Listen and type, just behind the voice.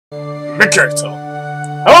Mikato.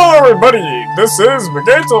 Hello everybody, this is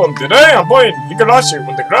Mikato, and today I'm playing Higurashi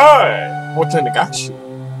with the guy, Watanagashi.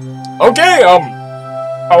 Okay,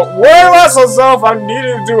 where I last left off, I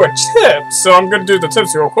needed to do a tip, so I'm gonna do the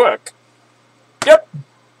tips real quick. Yep.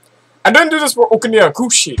 I didn't do this for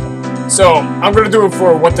Watanagashi, so I'm gonna do it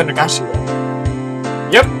for Watanagashi.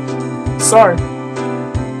 Yep. Sorry.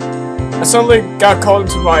 I suddenly got called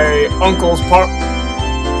into my uncle's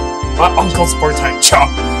part-time job.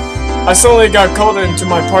 I suddenly got called into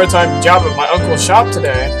my part-time job at my uncle's shop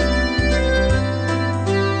today.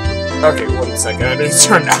 Okay, 1 second. I need to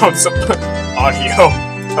turn down some audio.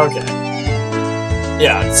 Okay.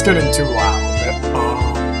 Yeah, it's getting too loud.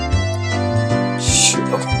 Shoot.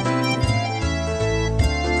 Okay.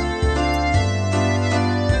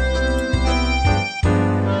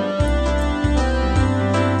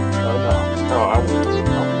 Oh no. No, I won't.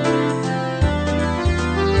 No.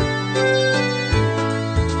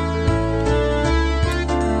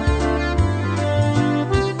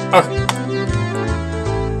 Okay.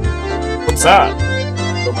 What's that?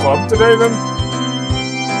 The club today, then?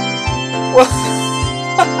 Well,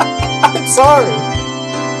 I'm sorry.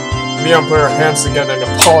 Leon put her hands together in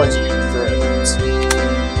apology and grins.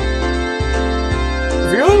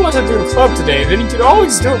 If you really want to do a club today, then you could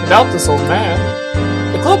always do it without this old man.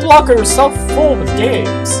 The club locker is so full with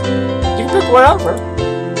games. You can pick whatever.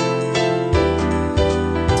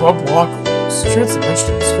 Club locker rooms. Chance to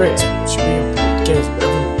mention the space, but it should be able to games with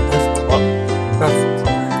everyone.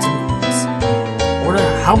 Activities. I wonder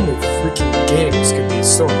how many freaking games could be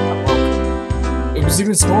stored in that locker. It was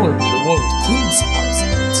even smaller than the one with the cleaning supplies in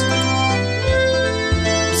it.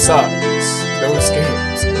 Besides those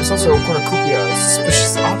games, there's also a cornucopia of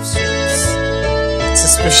suspicious options.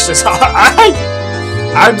 Suspicious. I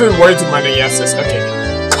did way too many yeses. Okay,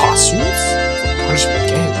 costumes for punishment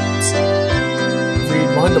games. If we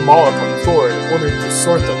line them all up on the floor in order to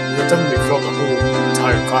sort them, we'll definitely fill the whole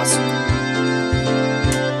entire classroom.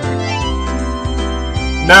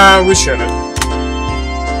 Nah, we shouldn't.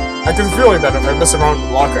 I get the feeling that if I mess around with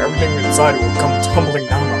the locker, everything inside will come tumbling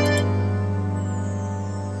down on me.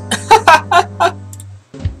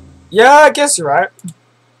 Yeah, I guess you're right.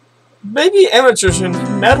 Maybe amateurs shouldn't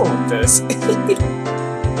meddle with this.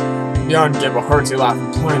 Beyond gave a hearty laugh,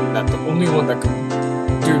 implying that the only one that could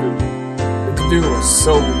do was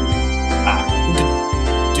so... who could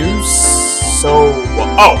do so...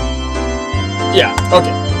 Oh! Yeah,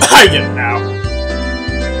 okay. I get it now.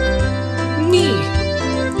 Me!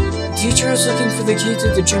 Teacher is looking for the key to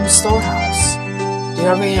the gym storehouse. Do you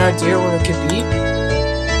have any idea what it could be?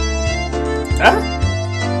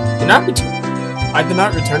 I did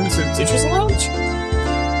not return to the teacher's lounge?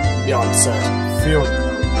 Beyond said,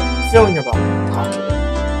 feeling about her pocket.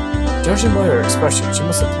 Judging by her expression, she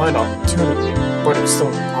must have planned on returning it, but it was still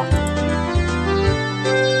in her pocket.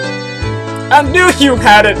 I knew you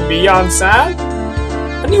had it, Beyond-san!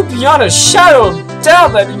 I knew beyond a shadow of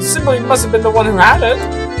doubt that you simply must have been the one who had it.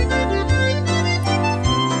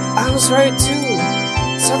 I was right too.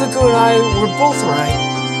 Satoko and I were both right.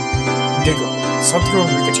 Giggle. Satoko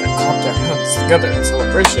and Rika-chan clapped their hands together in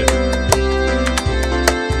celebration.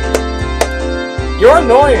 You're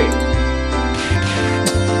annoying!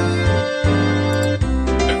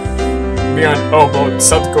 Beyond elbowed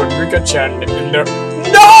Satoko and Rika-chan in their...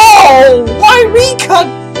 No! Why Rika?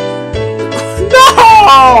 No!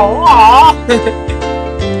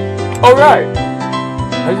 Alright.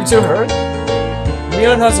 Have you two heard?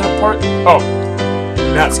 Mion has a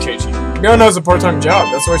that's Keiji. Mion has a part-time job.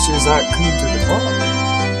 That's why she's not coming to the club.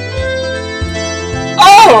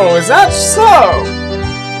 Oh, is that so?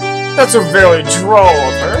 That's a very droll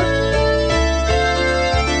of her.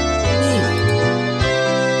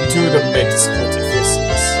 Two of them made disappointed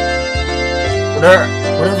faces. Whatever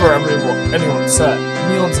anyone said,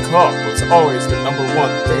 Mion's club was always the #1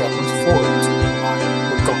 thing I looked forward to when I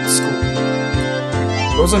would go to school.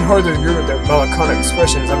 It wasn't hard to agree with their melancholic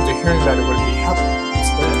expressions after hearing that it would be happening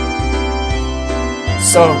instead.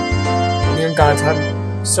 So,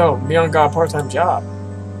 Mion got a part-time job.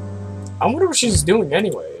 I wonder what she's doing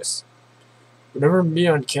anyways. Whenever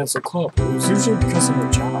Mion canceled club, it was usually because of her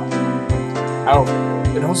job. However,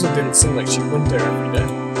 it also didn't seem like she went there every day.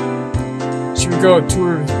 She would go 2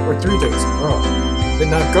 or 3 days in a row, did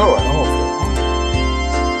not go at all for a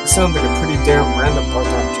while. It sounded like a pretty damn random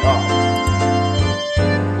part-time job.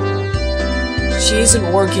 She isn't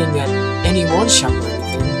working at any one shop or anything.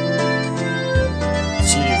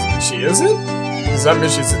 She isn't? Does that mean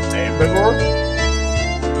she's a day anymore?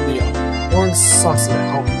 Leon, wearing socks in the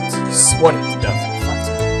helmet, sweating to death in the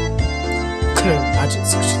factory. I couldn't imagine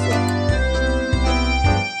such a thing.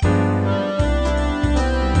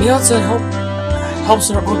 Beyonce helps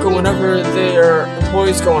her uncle whenever their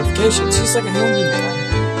employees go on vacation. She's like a handyman.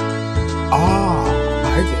 Ah,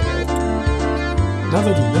 I get it. Now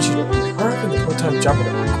that you mention it, her having a part-time job at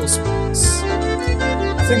her uncle's place.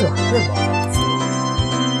 I think I've heard about that before.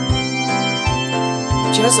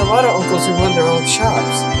 She has a lot of uncles who run their own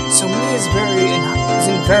shops, so Mia is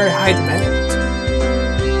in very high demand.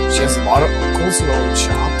 She has a lot of uncles who own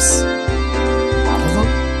shops. A lot of them?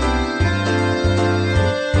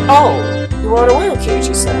 Oh, you are away, okay,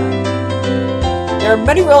 she said. There are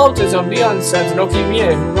many relatives on Beyonce and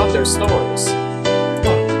Okimiya who run their stores.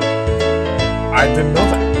 I didn't know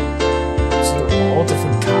that. So they're all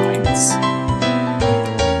different kinds?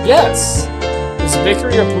 Yes. There's a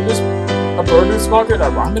bakery, a produce market, a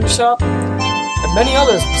ramen shop, and many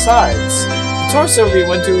others besides. The tour we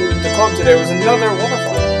went to the club today was another one of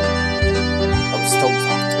them. I was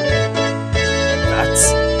dumbfounded.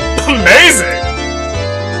 That's amazing!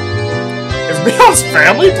 Is Beyond's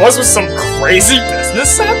family blessed with some crazy business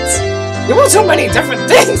sense? You want so many different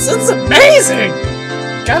things, it's amazing!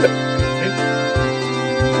 Kind of.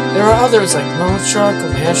 There are others like Melon Shark, a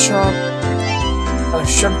man shop, a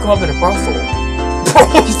strip club, and a brothel.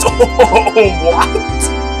 What?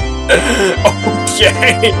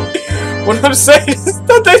 Okay. What I'm saying is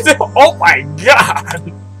that they do. Oh my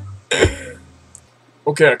god!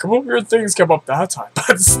 Okay, a couple weird things came up that time,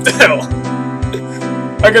 but still.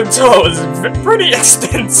 I can tell it was pretty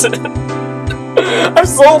extensive. I'm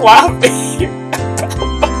so laughing.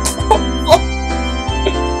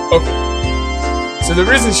 Okay. So the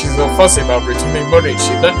reason she's so fussy about returning money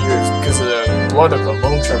she lent you is because of the blood of the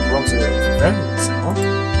loan shark runs in her veins, huh?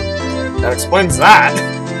 That explains that.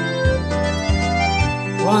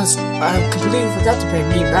 Once, I completely forgot to pay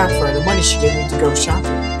me back for the money she gave me to go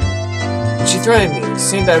shopping. She threatened me,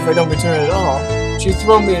 saying that if I don't return it at all, she'd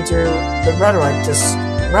throw me into the rhetoric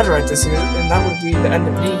district, and that would be the end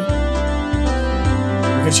of me.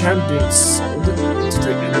 Because she hadn't been sold to the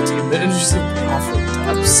entertainment industry off her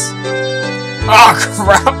depths. Oh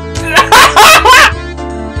crap!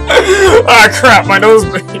 Ah crap, my nose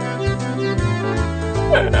bleeding.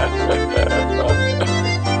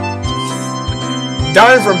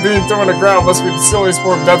 Dying from being thrown on the ground must be the silliest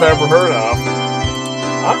form of death I ever heard of.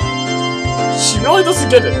 Huh? She really doesn't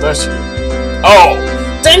get it, does she? Oh!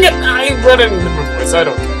 Dang it! I read it in the voice, I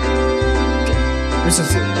don't care. Okay. Here's the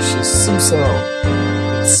thing, she seems so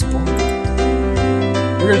spoiled.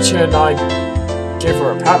 Higurashi and I gave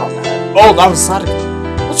her a pat on the head. Oh, that was Sadako.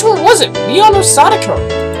 Which one was it? Leon or Sadako?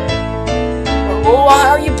 Well, why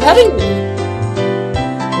are you petting me?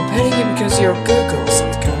 I'm petting you because you're a good girl,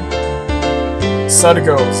 Sadako.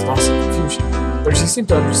 Sadako was lost in confusion, but she seemed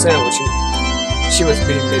to understand what she was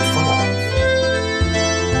being made fun of.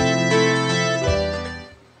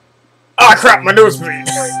 Ah crap, my nose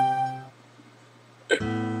bleeds!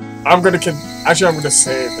 I'm gonna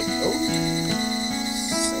save it. Oh.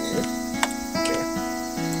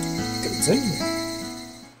 Continue.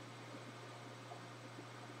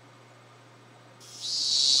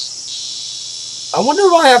 I wonder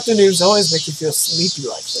why afternoons always make you feel sleepy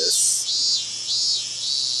like this.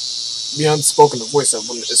 The unspoken voice that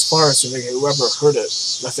went as far as to make whoever heard it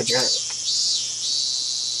lethargic.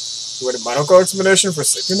 You want a medical explanation for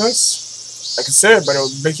sleepiness? I could say it, but it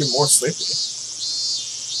would make you more sleepy.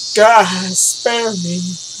 God, spare me.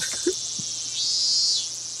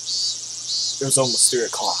 It was almost 3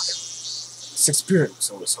 o'clock. 6th period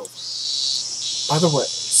was almost over. By the way,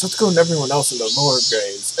 Satsuko and everyone else in the lower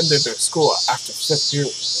grades ended their school after 5th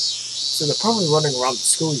period, so they're probably running around the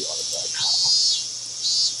schoolyard right now.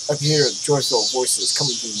 I can hear joyful voices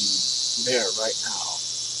coming from there right now.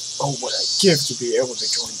 Oh, what I'd give to be able to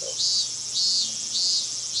join them.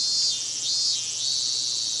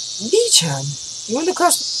 Bee-chan, you're the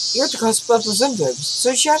class representative,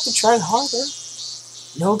 so you have to try harder.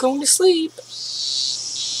 No going to sleep.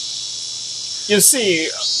 You see,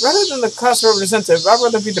 rather than the class representative, I'd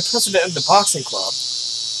rather be the president of the boxing club.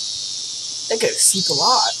 They get to sleep a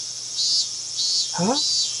lot. Huh?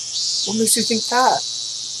 What makes you think that?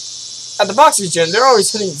 At the boxing gym, they're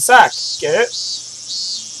always hitting the sack. Get it?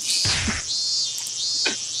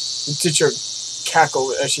 The teacher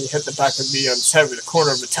cackled as she hit the back of Leon's head with the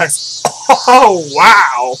corner of the text. Oh,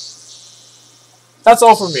 wow! That's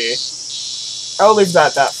all for me. I'll leave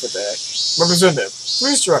that at that for today. Representative,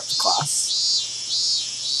 please direct the class.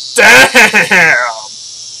 Damn!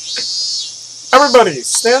 Everybody,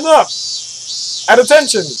 stand up! At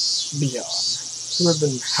attention! Leon, who had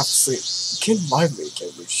been half asleep, became lively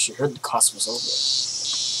again when she heard the class was over.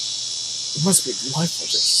 It must be delightful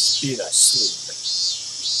to be that asleep.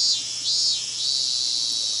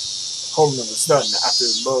 homeroom was done after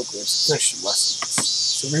the lower grades finished lessons,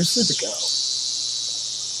 so we were free to go.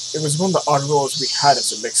 It was one of the odd rules we had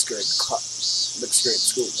as a mixed grade school.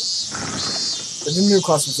 When the new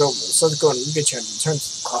class was over, we started going to Yuka-chan and returned to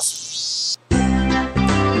the classroom.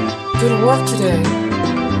 Good work today.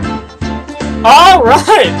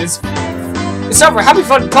 Alright! It's time for happy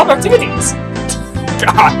fun club activities!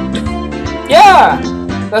 God! Yeah!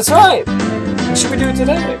 That's right! What should we do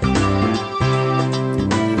today?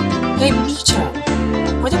 Hey, Michan,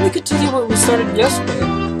 why don't we continue what we started yesterday?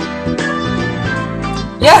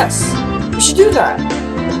 Yes! We should do that!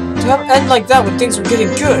 To have an end like that when things are getting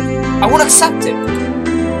good, I won't accept it!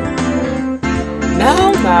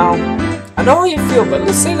 Now, I know how you feel, but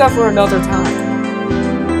let's save that for another time.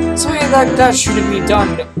 Something like that shouldn't be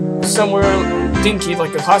done somewhere dinky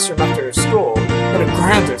like a classroom after school, but a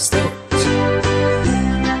grander stage.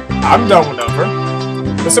 I'm done whenever.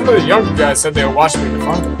 But some of the younger guys said they would watch me in the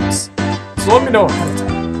finals. So let me know ahead of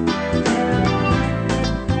time.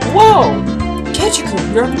 Whoa! Ketchiku,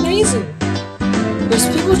 you're amazing! There's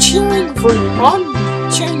people cheering for you on!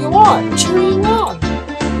 Cheering you on!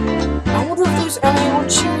 I wonder if there's anyone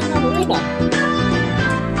cheering on Rena.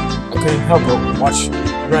 I couldn't help but watch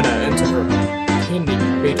Rena enter her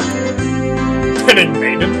pinning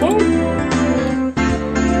maiden mode?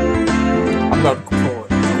 I'm not cool in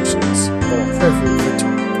functions, but I'll pray for your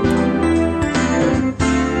victory.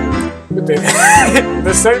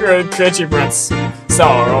 The second grade Keiichi Brents saw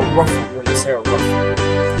are all ruffled when his hair ruffled.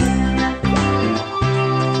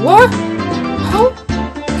 What? How?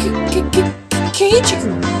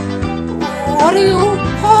 Keiichi-kun? What are you?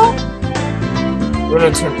 Huh? Rena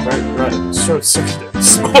turned bright red and showed secondary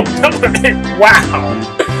smoke. Wow!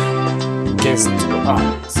 Gazed into her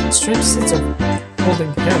eyes, a strange sense of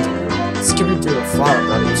holding hands with her, skipping through a flower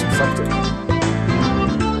that was reflected.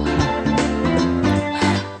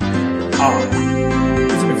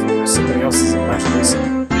 Even if it were somebody else's imagination,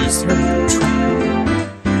 it was terribly true.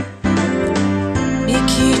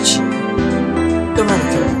 Keiichi, the Rena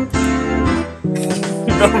killer.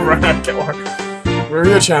 The Rena killer.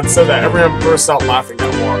 Maria-chan said that everyone burst out laughing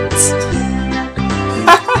at once.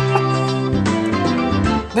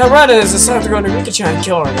 Now Rena is decided to go to Rika-chan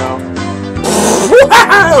killer now.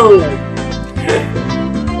 Wow!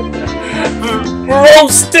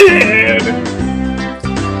 Roasted!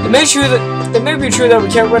 It may be true that we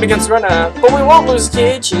can't run against Rena, but we won't lose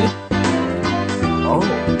Keiichi. Oh.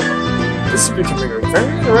 This is becoming a very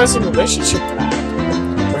interesting relationship now.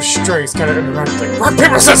 Our strings kind of interact like rock,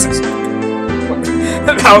 paper, scissors!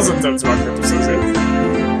 Thousands of rock, paper, scissors.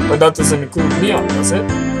 But that doesn't include Leon, does it?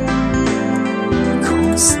 Of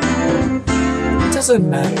course. It doesn't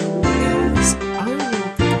matter who it is. I will.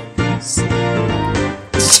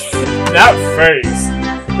 That face!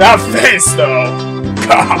 That face, though!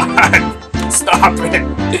 God! Stop it!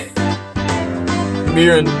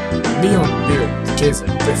 Leon Beard gazed at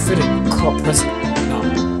the fitting club president. No.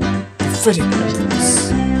 The fitting empress.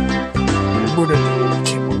 The wooden rule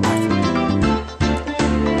came alive.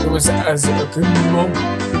 It was as a good moment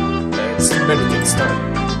as many things started.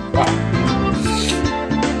 Wow.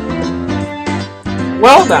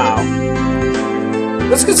 Well now,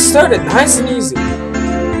 let's get started nice and easy.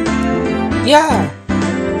 Yeah.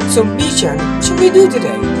 So Michan, what should we do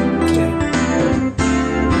today?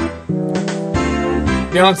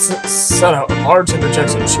 Leon set out a large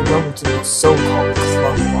interjection as she went into the so-called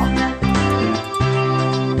club locker.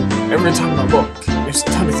 Every time I look, there's a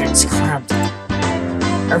ton of things crammed in.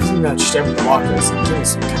 Everything that's shared with the locker is giving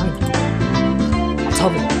some kind of. On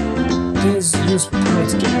top of that, things used for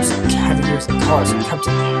party games like categories and cars are kept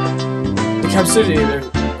in there. The capacity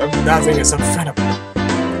of that thing is unfathomable.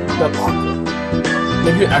 That locker.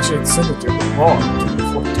 Maybe it actually extended through the wall to the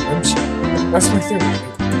fourth dimension. That's my theory.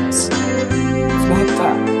 If not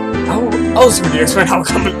that, how else would you explain how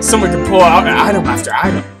someone can pull out item after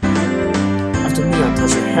item? After Leon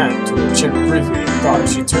touched her hand to her chin briefly and thought,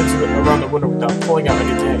 she turned around the window without pulling out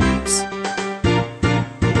any games.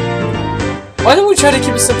 Why don't we try to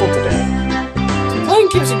keep it simple today? Playing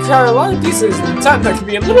games require a lot of pieces and time that can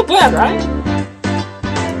be a little bland, right?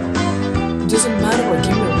 It doesn't matter what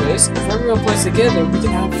game it is, if everyone plays together, we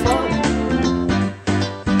can have fun.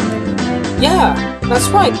 Yeah, that's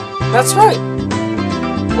right.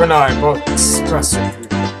 When I both expressed her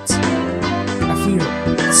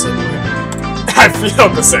feelings, I feel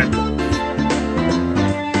the same way.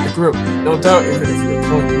 The group, no doubt, even if we were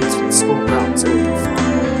pulling weeds from the school grounds, it would be fun.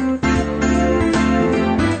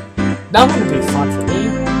 That wouldn't be fun for me.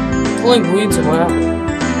 Pulling weeds or whatever.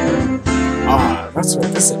 Ah, that's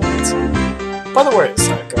what this is. By the way,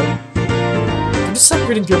 Psycho, could you stop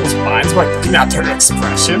reading people's minds by looking at their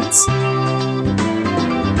expressions?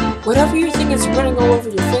 Whatever you think is running all over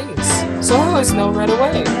your face, so I always know right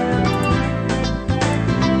away.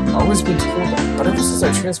 I've always been told that, but ever since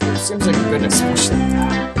I transferred, it seems like you've been especially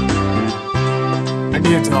bad. I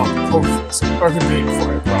needed to help focus, or I could be in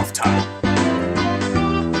for a rough time.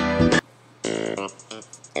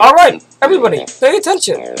 Alright, everybody, pay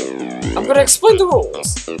attention. I'm gonna explain the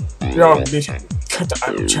rules. We all need to cut the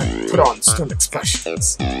eye check, put on stern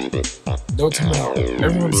expressions. No time at all.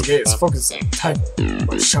 Everyone's gaze focuses on tiger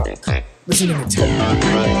or shark. Listening intently.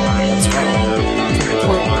 That's right. To the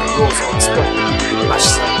point where the rules are explained.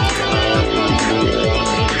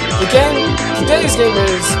 Today's game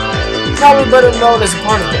is probably better known as a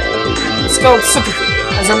party game. It's called Sympathy.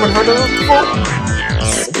 Has anyone heard of it before?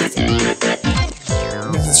 Sympathy.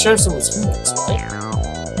 This is share someone's feelings, right?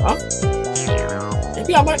 Huh?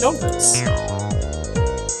 Maybe I might know this.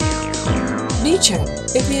 Lee-chan,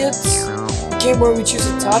 maybe it's a game where we choose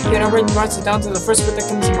a topic and everyone writes it down to the first word that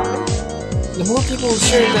comes to mind. The more people who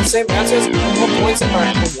share the same answers, the more points are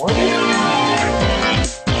awarded.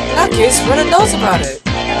 In that case, Reddit knows about it.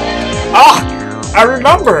 Ah! I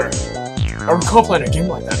remember! I recall playing a game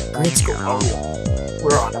like that in grade school. Oh, we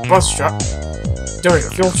were on a bus trip during a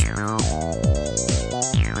field trip.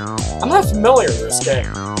 I'm not familiar with this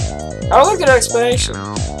game. I'll look at an explanation.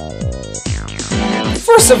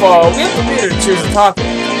 First of all, we have the reader to choose a topic.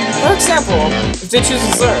 For example, if they choose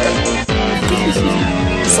dessert,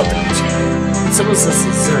 Something to choose. Someone says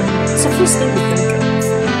dessert. It's the first thing to think of.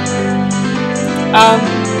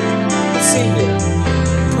 let's see here.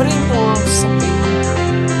 Pudding or something.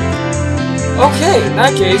 Okay, in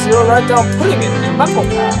that case, you'll write down pudding in your memo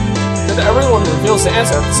pad. Then everyone reveals the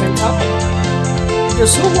answer at the same time. If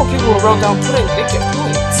there's two more people who wrote down pudding, they get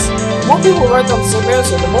points. The more people write down the same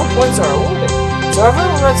answer, the more points are awarded. So if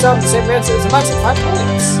everyone writes down the same answer, it's a max of 5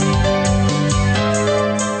 points.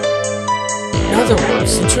 In other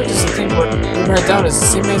words, the trick is to think what you write down is the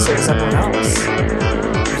same answer as everyone else.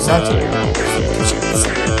 Exactly.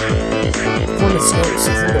 The point is here is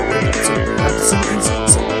to think that we're to have the same answer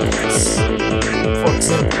as someone else. For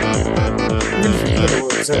example, even if you hear the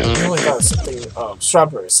word dessert, you only got something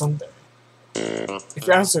strawberry sundae. If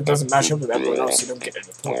your answer doesn't match up with everyone else, you don't get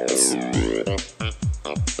any points.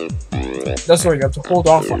 That's why you have to hold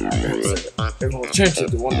off on that answer. It will change to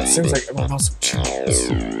the one that seems like everyone else would choose.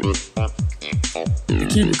 The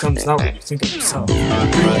key becomes not what you think of yourself. Able to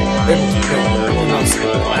know what everyone else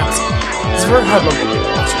will answer. It's a very high level of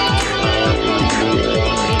interaction.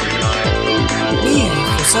 Me,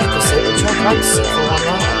 for cycle's sake, will try practicing for 1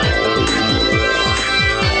 round.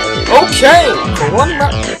 Okay,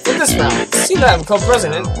 for this round, see that I'm called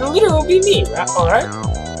president, the leader will be me, alright?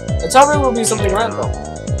 The topic will be something random.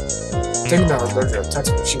 Taking our version of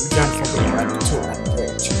textbook, she began flipping around to a random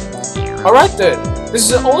page. Alright then, this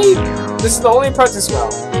is the only practice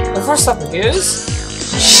round. The first topic is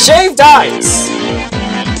shaved ice.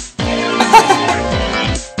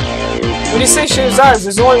 When you say shaved ice,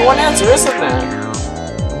 there's only one answer, isn't there?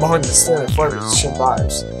 Among the standard flavors of shaved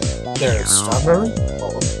ice, there's strawberry,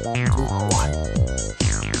 or blue Hawaii.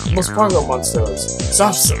 The most popular amongst those is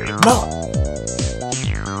absolutely not.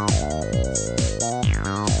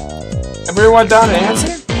 Everyone down an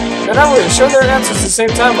answer? Then I will show their answers at the same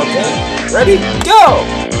time, okay? Ready? Go!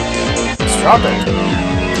 Strawberry.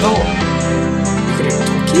 No.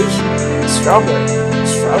 Cookie? Strawberry.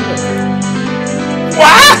 Strawberry.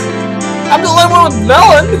 What? I'm the only one with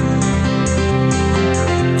melon!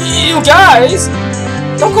 You guys!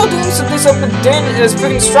 Don't go doing something so mundane as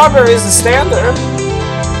putting strawberry as the standard.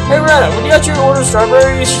 Hey Rena, when you got your order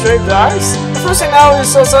strawberry shaved ice? The first thing now is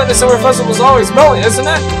so sudden the summer festival is always melon, isn't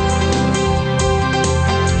it?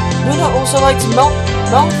 Luna also likes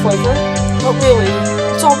melon flavor, but really,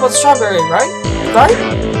 it's all about strawberry, right? Right?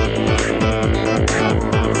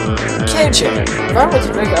 KJ, if I were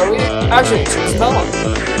to pick, I would actually choose melon.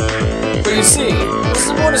 But you see, this is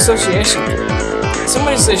a word association theory.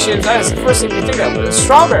 Somebody says shaved ice, the first thing you think of is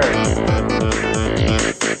strawberry.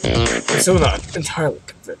 I'm still not entirely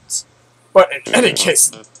convinced. But in any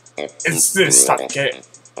case, it's this type of game.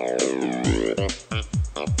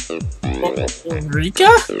 Rika?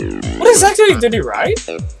 What exactly did he write?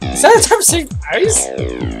 Is that a term saying ice?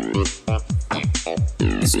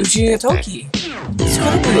 It's Uchi Toki. It's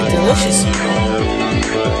gonna be delicious.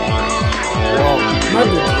 Well, it might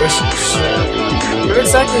be delicious, sure. But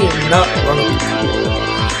exactly not running.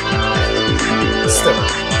 Still,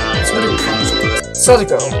 it's really fun.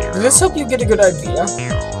 Sadako, does this help you get a good idea?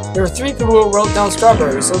 There are 3 people who wrote down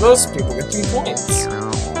strawberry, so those people get 3 points.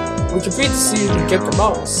 We compete to see who can get the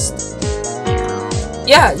most.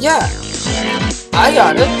 Yeah. I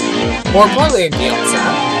got it. More importantly,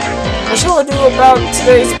 Neon-san, what shall I do about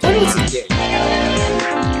today's penalty game?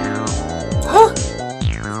 Huh?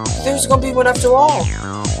 There's gonna be one after all.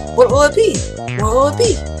 What will it be? What will it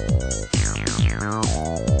be?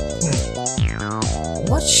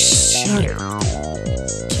 What should it be?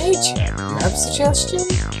 K-Chan, you have a suggestion?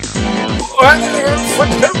 What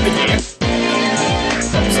penalty game?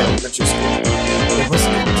 That was elementary school. It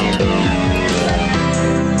wasn't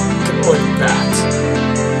avoid that.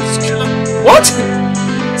 What?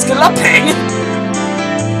 Scalloping?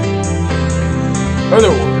 In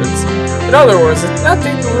other words, it's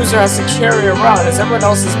nothing the loser has to carry around as everyone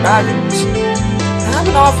else's baggage. I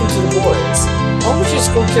haven't often to the boys. Elementary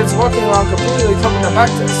school kids walking around completely coming to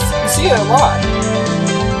practice. You see it a lot.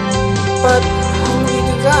 But how do we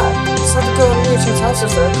do that? It's not to go to Richard's houses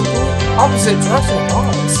that are completely opposite direction of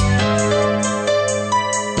ours.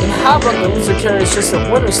 And how about the loser carries just the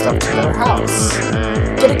winter stuff to their house?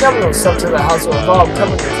 Getting everyone's stuff to the house will involve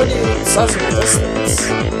covering a pretty sizable distance.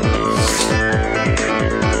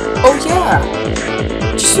 Oh yeah!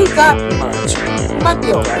 Just do that much. It might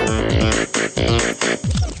be alright.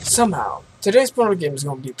 Somehow, today's penalty game is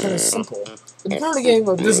going to be pretty simple. The penalty game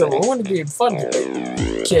of this level wouldn't be fun to do.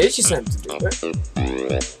 Keiichi sent to do it.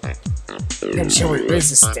 And shall we raise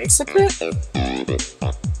the stakes a bit?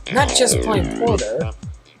 Not just plain porter.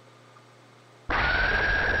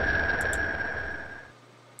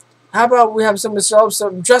 How about we have someone show up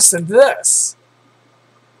some dressed in this?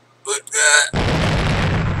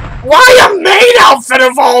 Why a maid outfit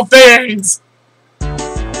of all things?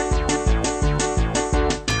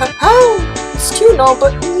 Oh, it's cute and all,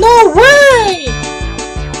 but no way!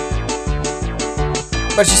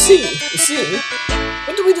 But you see,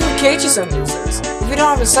 what do we do with cages and losers? If we don't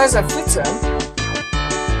have a size that fits them?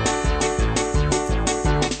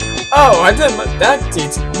 Oh, I didn't let that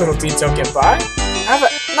little detail get by. I have a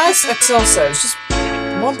nice XL size, just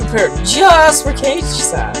one prepared just for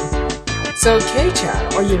Keiichi-san. So,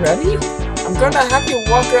 Kei-chan, are you ready? I'm gonna have you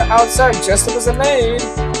walk outside just as a maid.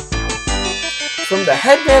 From the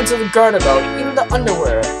headband to the garter belt, even the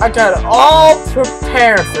underwear, I got it all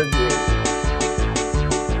prepared for you.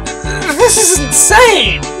 This is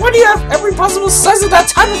insane! Why do you have every possible size of that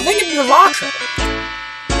type of thing in your locker?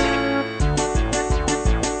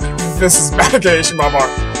 This is bad, Ishimamar.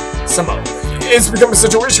 Somehow, it's become a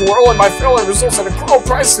situation where only my failure results in a cruel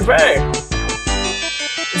price to pay.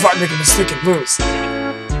 If I make a mistake and lose,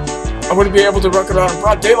 I wouldn't be able to rock around in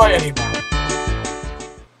broad daylight anymore.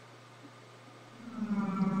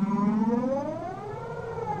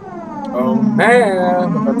 Oh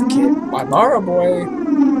man, about the kid, my Mara boy.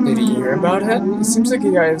 Did you hear about him? It seems like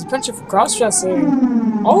he got his pension for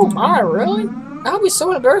cross-dressing. Oh my, really? That would be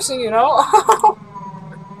so embarrassing, you know?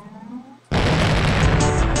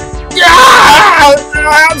 Yeah!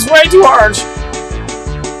 That's way too harsh!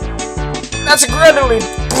 That's incredibly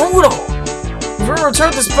brutal! If we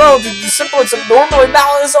return this bow to the semblance of normally,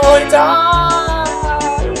 now is the only time!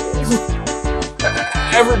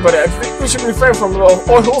 Everybody, I think we should refrain from a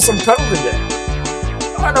wholesome penalty game.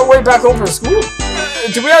 On our way back home from school,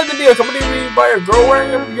 do we have to be accompanied by a girl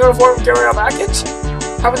wearing a uniform carrying a package?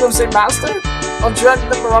 Having them say master? I'll drag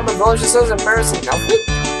them around the village in such an embarrassing outfit?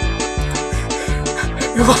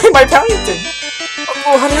 Why am I panicking?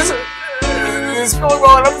 What is it? It's feeling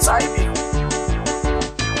well inside me.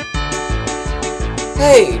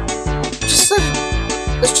 Hey,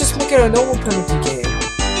 let's just make it a normal penalty game.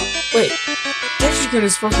 Wait, Dashikun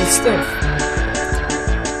is fucking stiff.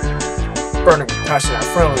 Burning with passion, I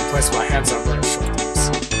finally placed my hands on Rena's shoulders.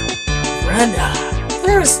 Rena,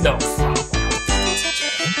 there's no problem with the penalty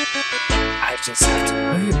game. I just have to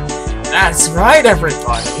win. That's right,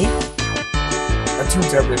 everybody. I turned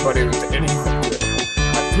to everybody with the anyhow good. I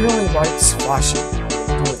purely like splashing.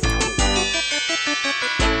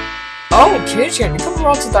 Oh, Kei-chan, you come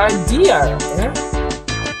around to the idea, man.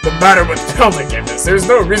 The matter with penalty game is there's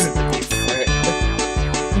no reason to be afraid.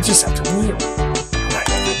 You just have to win. Right,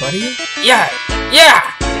 everybody? Yeah! Yeah!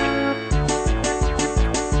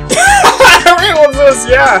 Everyone says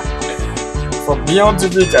yeah! From beyond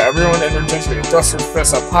Topeka, everyone energetically thrusts their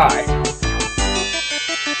fists up high.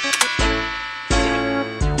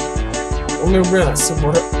 Only Rena,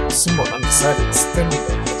 somewhat undecided, is standing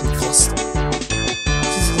there looking flustered.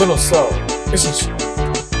 She's a little slow, isn't she?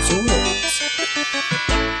 She wins.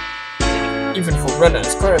 Even for Rena,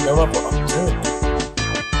 it's quite a level up too.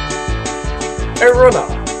 Hey Rena!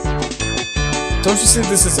 Don't you see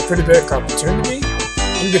this is a pretty big opportunity?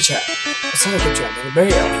 You good chat. It's not a good chat, but a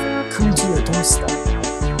bay outfit coming to your doorstep.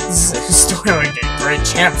 This is a historically great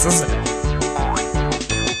chance, isn't it?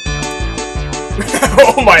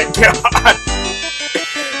 Oh my god!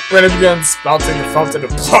 When it began spouting a fountain of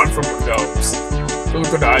blood from her nose, the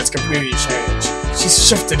look in her eyes completely changed. She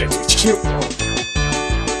shifted into a cute one.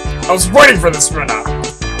 I was waiting for this, Rena!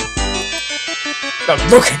 The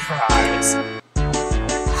look in her eyes.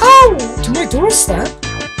 How? To my doorstep?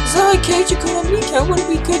 Zai Keiichi-kun and Mika would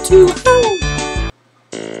be good too. How?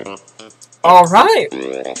 Alright.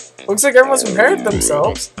 Looks like everyone's prepared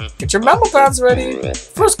themselves. Get your memo pads ready.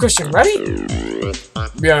 First question, ready?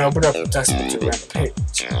 Beyond opened up the textbook to around the page.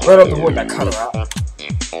 Right up the wood that cut her out.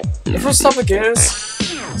 The first topic is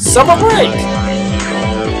summer break.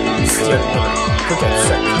 This is yet another quick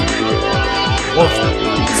abstract. Wolf,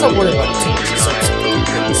 let's not worry about too much subject.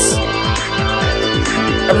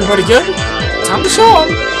 Everybody good? Time to show 'em.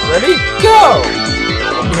 Ready? Go!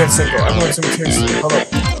 We had single. Everyone's in case. Hold up.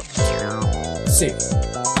 Let's see.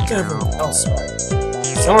 Get everyone else right.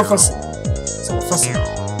 Summer festival. Summer festival.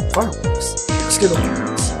 Fireworks. Skittle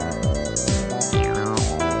fireworks.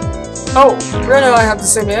 Oh, right now I have the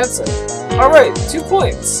same answer. Alright, 2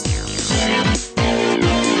 points.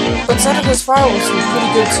 But Seneca's fireworks were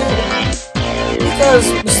pretty good too. Because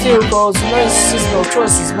Mystical is a nice seasonal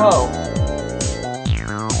choice as well.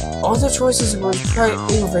 All the choices were quite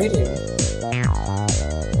innovative.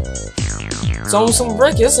 It's almost summer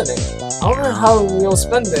break, isn't it? I wonder how we'll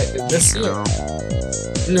spend it this year.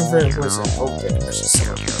 Innovative was an open immersion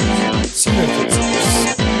summer break. Similar things like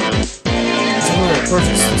this. Similar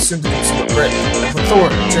approaches to soon become summer break. Like with Thor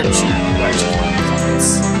and Church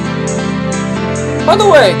comments. By the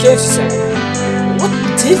way, Keiichi-san, what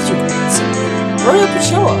did you answer? Hurry up and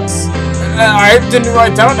show us. I didn't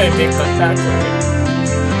write down anything like that.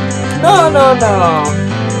 No.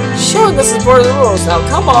 Showing us is part of the rules now,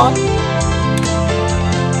 come on.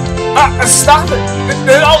 Stop it!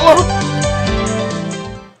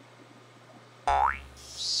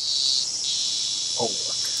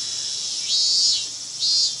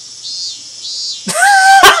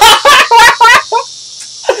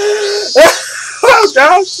 Oh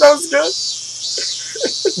gosh, that was good.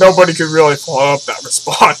 Nobody could really follow up that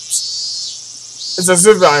response. It's as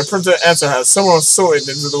if my printed answer has someone sullied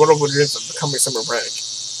into the wonderful dreams of becoming summer break.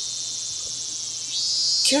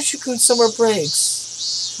 Keiichi-kun summer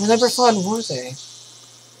breaks were never fun, were they?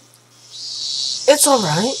 It's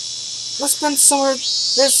alright. Let's spend summer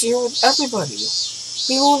this year with everybody.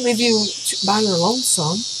 We won't leave you by your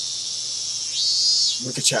lonesome.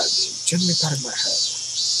 Look at Chad, gently patting my head.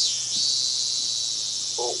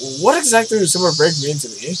 What exactly does summer break mean to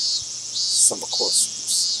me? Summer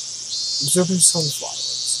courses, observing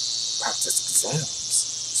sunflowers, practice exams,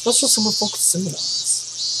 special summer folk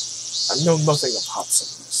seminars. I know nothing of hot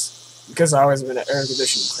summers, because I always been in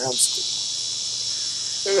air-conditioned cram school.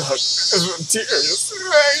 Tears.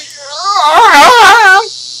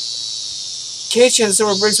 Keiichi and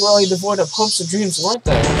summer breaks were only devoid of hopes and dreams, weren't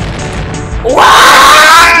they?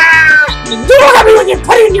 You look at me when you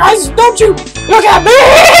put it in your eyes, don't you? Look at me!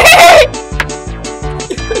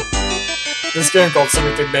 This game called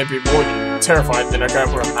something made me more terrified than I could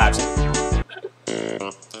ever imagine.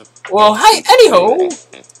 Well, hi, anyhow.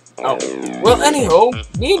 Anyhow,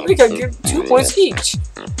 me and Rika get 2 points each.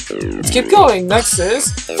 Let's keep going. Next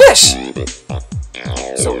is fish.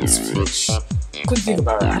 So it's fish. Couldn't think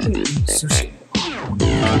about it. I haven't eaten sushi.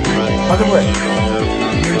 By the way,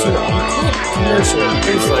 you tuna, commercial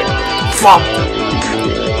things like FOP.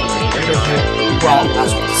 Well,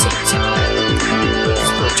 that's what the same is.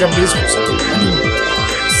 For Japanese or something.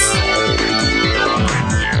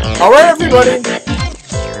 Alright, everybody.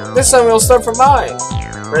 This time we'll start from mine.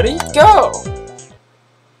 Ready? Go!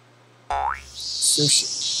 Sushi.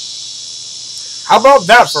 How about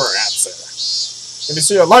that for an answer? If you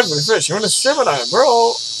see a live with fish, you want to stream it on a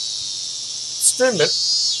grill? Steam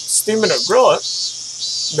it or grill it?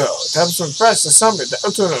 No, to have some fresh sesame, the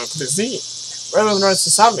ultimate cuisine. Rather than rice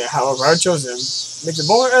sesame, however, I chose to make the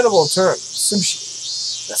more edible term, sushi.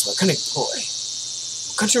 That's my cunning ploy.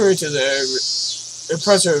 Contrary to the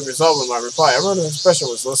impressive result of my reply, everyone's expression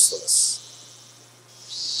was listless.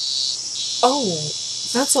 Oh,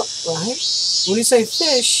 that's alright. When you say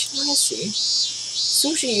fish, I see.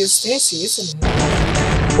 Sushi is tasty, isn't it?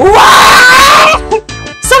 What?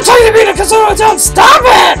 Stop trying to beat a consumer down! Stop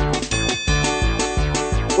it!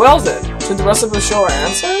 Well then, should the rest of us show our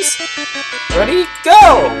answers? Ready?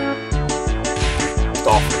 Go!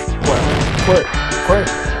 Dolphin.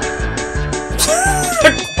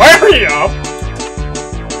 Aquarium?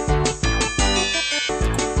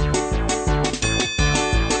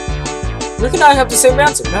 Rick and I have the same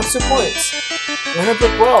answer. That's 2 points. When I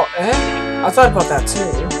pick well, eh? I thought about that too.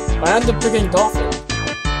 But I ended up picking dolphin.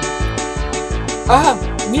 Ah,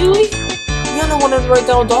 really? Rihanna wanted to write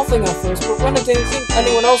down Dolphin at first, but Rihanna didn't think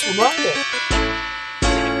anyone else would like it.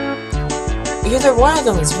 Either one of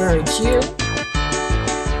them is very cute.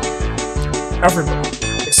 Everybody,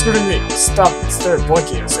 excluding me, stopped and stared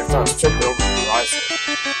blinking as they thought I was jumping over the horizon.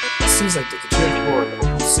 It seems like they could hear the roar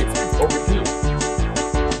and see from over here.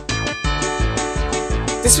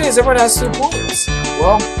 This means everyone has 2 points.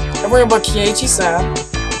 Well, everyone but Keiichi-san.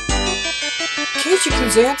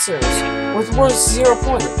 Keiichi-kun's answers were worth 0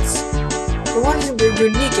 points. But one of them were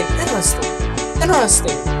unique and interesting.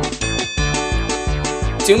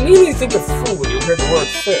 Do you immediately think of food when you hear the word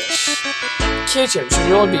fish? Keiichi should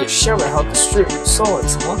really be ashamed of how destroyed your soul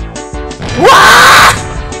is, huh?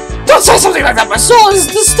 Wah! Don't say something like that! My soul is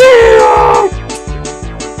destroyed!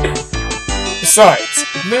 Besides,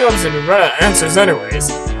 if Mims and Ureta answers anyways,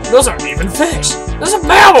 those aren't even fish! Those are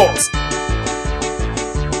mammals!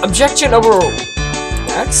 Objection overruled.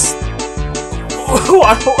 Next.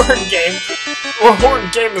 What horror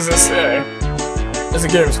game does this say? As the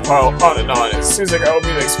games pile on and on, it seems like I will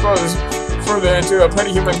be exposed further into a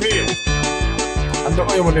petty human being. I'm the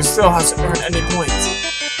only one who still hasn't earned any points.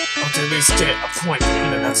 I'll at least get a point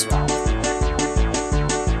in the next round.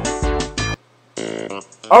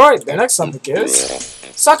 Alright, the next topic is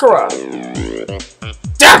Sakura!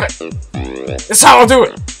 Damn it! That's how I'll do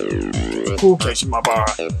it! Cool, Keiichi-mabara.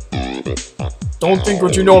 Don't think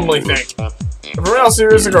what you normally think. Everyone else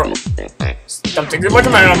here is a girl. Stop thinking like a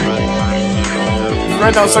man. If you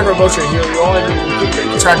write down Sakura Boshi here, you only need to get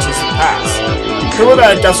the attractions in the past. Good with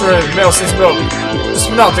that, that's where the male sensibility. Just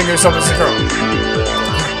for now, think of yourself as a girl.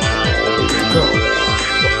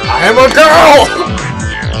 I am a girl!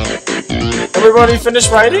 Everybody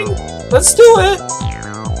finished writing? Let's do it!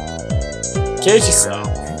 Keiichi-san.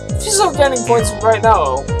 If you're still getting points right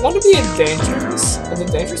now, won't it be dangerous? Is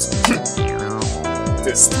it dangerous?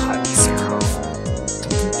 This time is perfect.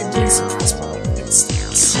 It being suppressed by an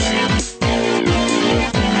instance.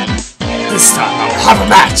 This time I will have a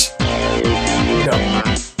match! No.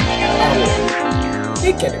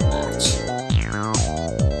 They get a match.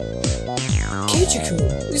 Keiichi-kun,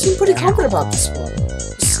 you seem pretty confident about this one.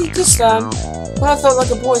 See, this time, when I felt like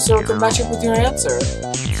a boy so I could match up with your answer.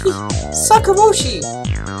 Sakuraboshi!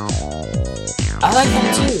 I like them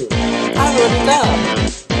too. I wrote it down.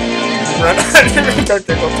 Red and go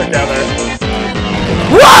together.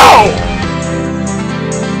 Whoa!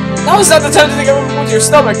 Now is not the time to think of it with your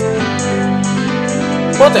stomach.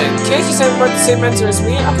 Well then, Keiichi said about the same answer as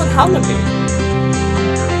me, I put Hamami.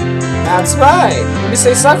 That's right. When you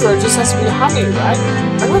say Sakura, it just has to be Hami, right?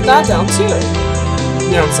 I wrote that down too.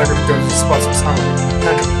 Yeah, Sakura goes to spots with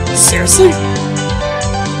Hamami. Seriously?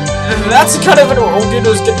 That's the kind of an old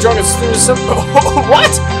dudes get drunk and through some.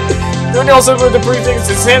 What? Doing also with the briefings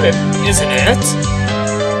is in it, isn't it?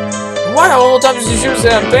 Why are all times you choose to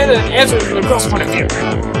abandon answers from the cross point of view?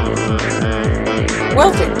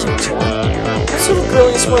 Well then, Keiichi, what sort of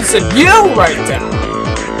brilliance one said you write down?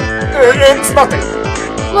 It's nothing.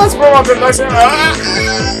 Let's move on to the next one.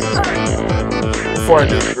 Before I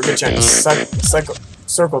do, Rika-chan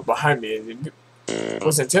circled behind me and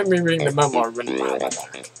was intently reading the memoir written behind my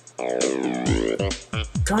back.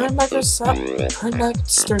 Grandmaster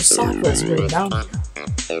Sakura is written down here.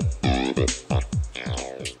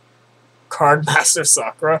 Cardmaster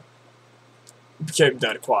Sakura? It became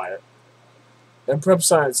dead quiet. Then prep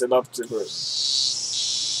science and up to the group.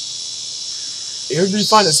 It would be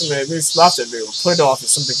fine if somebody at least laughed at me or played off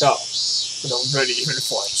as something else, but already even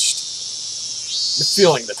flinched. The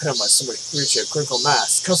feeling that epitomized somebody reached a critical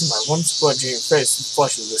mass, causing my once blood-draining face to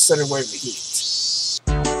flush with a sudden wave of heat.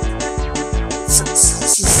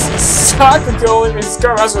 Sakura only means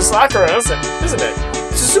Cardmaster Sakura, isn't it?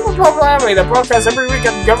 It's a super popular anime that broadcasts every week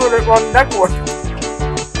on government-run network.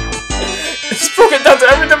 It's broken down to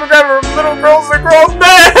every demographic from little girls to grown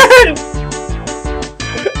men!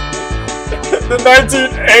 The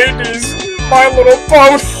 1980s, My Little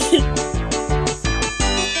Pony!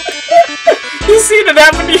 You seen it,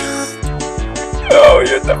 haven't you? Oh,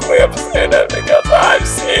 you definitely have seen it because I've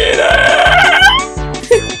seen it!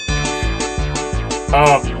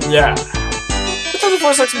 Yeah. What's the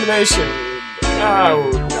first explanation? I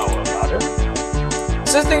would know about it.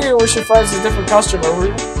 Is that thing where she finds a different costume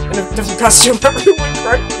every week,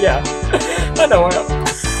 right? Yeah. I know.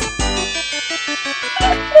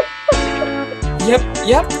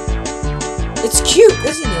 Yep. It's cute,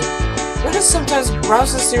 isn't it? Rita sometimes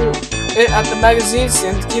browses through it at the magazine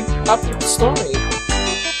stand to keep up with the story.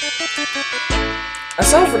 I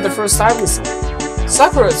saw it for the first time recently.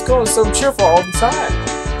 Sakura is cool and so cheerful all the time.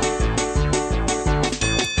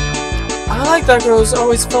 I like that girl who's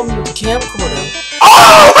always filming with the camcorder.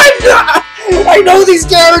 Oh my god! I know these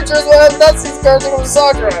characters, man! That's these characters from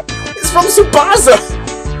Sakura! It's from Tsubasa!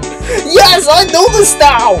 Yes, I know this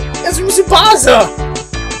now! It's from Tsubasa!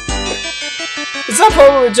 It's not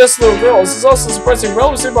probably just little girls, it's also surprising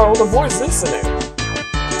relative by all the boys listening.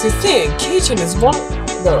 To think, Keichin is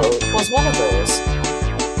was one of those.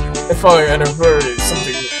 If I inadvertently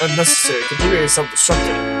something unnecessary, completely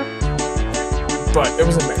self-destructive. But it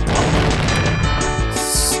wasn't my problem.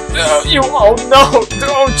 You won't, no,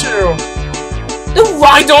 don't you? Then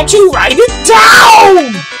why don't you write it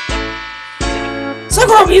down?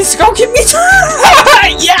 Sakura means to go keep me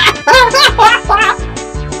yeah!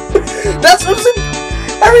 That's what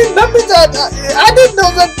I remember that. I didn't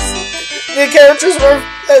know that the characters were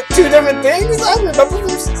two different things. I remember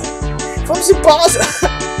from Tsubasa.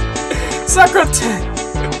 Sakura 10.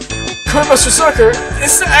 Master Sakura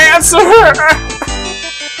is the answer!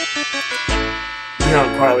 Leon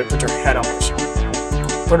quietly put her head on my shoulder.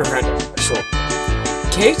 Put her hand on my shoulder.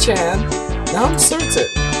 Kei-chan, now I'm certain.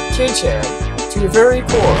 Kei-chan, to your very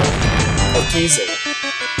core, of teasing.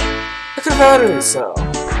 I could have added it so.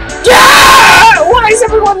 Yeah! Why is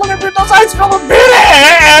everyone looking at those eyes full of pity?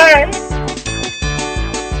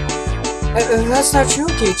 That's not true,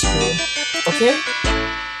 Kei-chan. Okay?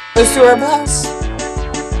 Let's do our best.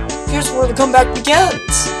 Here's where the comeback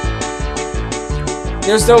begins.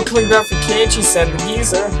 There's no coming back for Keiichi, said the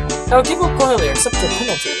geezer. Now give up quietly, accept the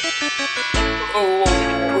penalty. Oh,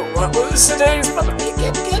 what was today's penalty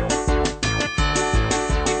again?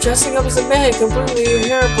 Dressing up as a man, completely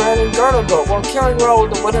hairbred and garter boat while carrying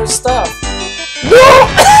around the winter's stuff. No!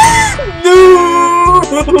 No!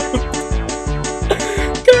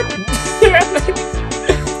 God damn it!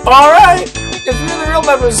 Alright! If you're the real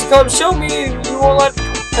members, come show me and you won't let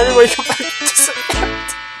anybody come back to sit down.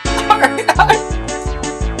 Alright, I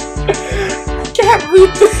can't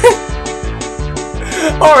read this.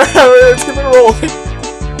 Alright, let's keep it rolling.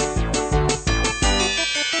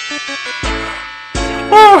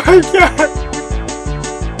 Oh my god!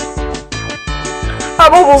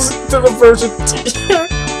 I'm almost to the version T.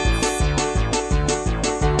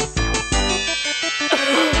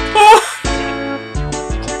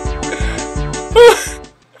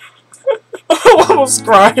 I'm almost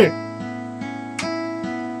crying.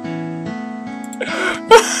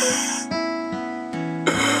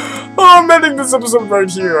 Oh, I'm ending this episode right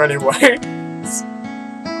here anyway.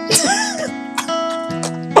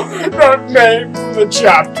 That name for the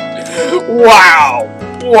chapter. Wow!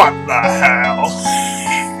 What the hell?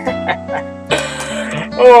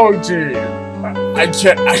 Oh gee. I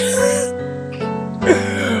can't.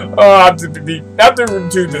 Oh, I have to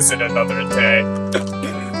do this in another day.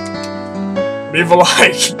 Leave a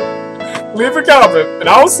like, leave a comment, and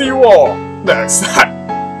I'll see you all next time.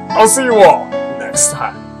 I'll see you all next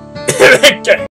time. Okay.